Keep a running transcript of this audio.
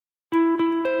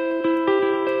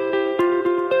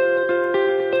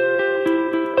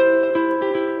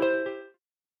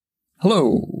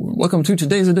Hello, welcome to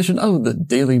today's edition of the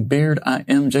Daily Beard. I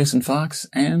am Jason Fox,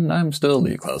 and I'm still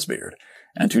Lee Klaus Beard.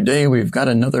 And today we've got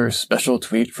another special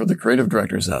tweet for the creative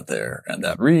directors out there, and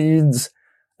that reads,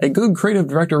 "A good creative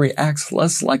director reacts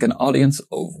less like an audience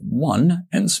of one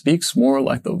and speaks more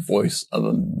like the voice of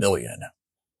a million."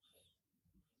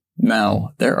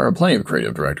 Now, there are plenty of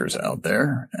creative directors out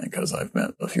there, because I've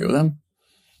met a few of them,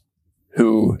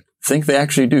 who think they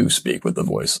actually do speak with the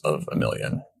voice of a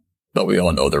million. But we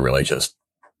all know they're really just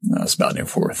spouting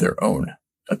forth their own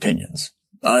opinions.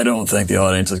 I don't think the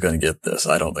audience is going to get this.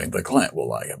 I don't think the client will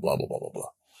like it, blah, blah, blah, blah, blah.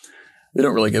 They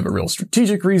don't really give a real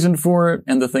strategic reason for it.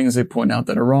 And the things they point out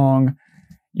that are wrong,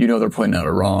 you know they're pointing out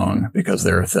are wrong because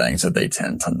there are things that they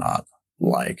tend to not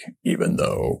like, even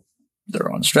though they're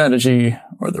on strategy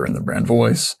or they're in the brand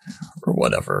voice or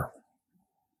whatever.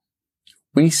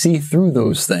 We see through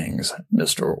those things,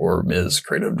 Mr. or Ms.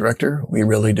 Creative Director. We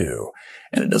really do.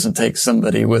 And it doesn't take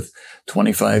somebody with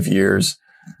 25 years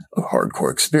of hardcore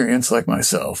experience like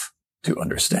myself to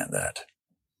understand that.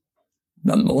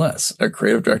 Nonetheless, a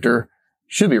creative director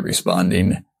should be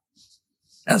responding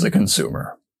as a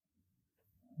consumer.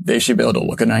 They should be able to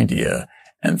look at an idea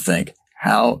and think,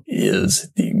 how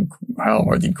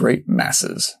are the great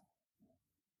masses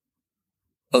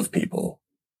of people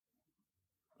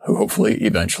who hopefully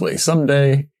eventually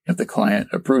someday, if the client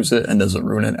approves it and doesn't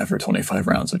ruin it after 25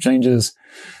 rounds of changes,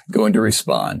 going to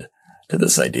respond to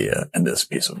this idea and this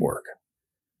piece of work?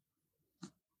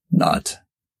 Not,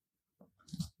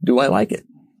 do I like it?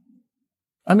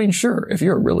 I mean, sure, if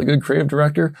you're a really good creative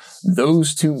director,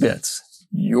 those two bits,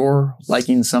 you're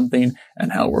liking something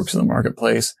and how it works in the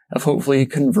marketplace, have hopefully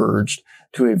converged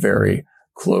to a very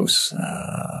close,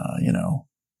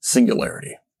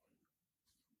 singularity.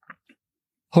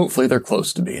 Hopefully they're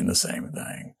close to being the same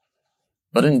thing.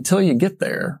 But until you get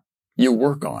there, you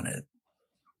work on it.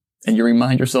 And you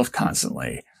remind yourself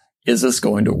constantly, is this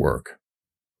going to work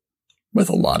with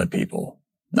a lot of people?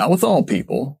 Not with all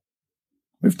people.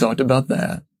 We've talked about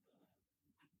that.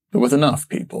 But with enough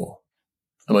people.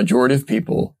 A majority of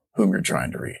people whom you're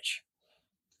trying to reach.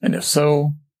 And if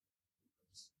so,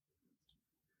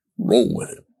 roll with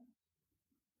it.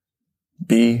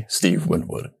 Be Steve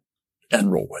Winwood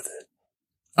and roll with it.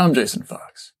 I'm Jason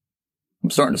Fox. I'm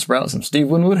starting to sprout some Steve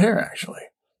Winwood hair, actually.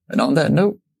 And on that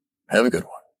note, have a good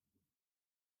one.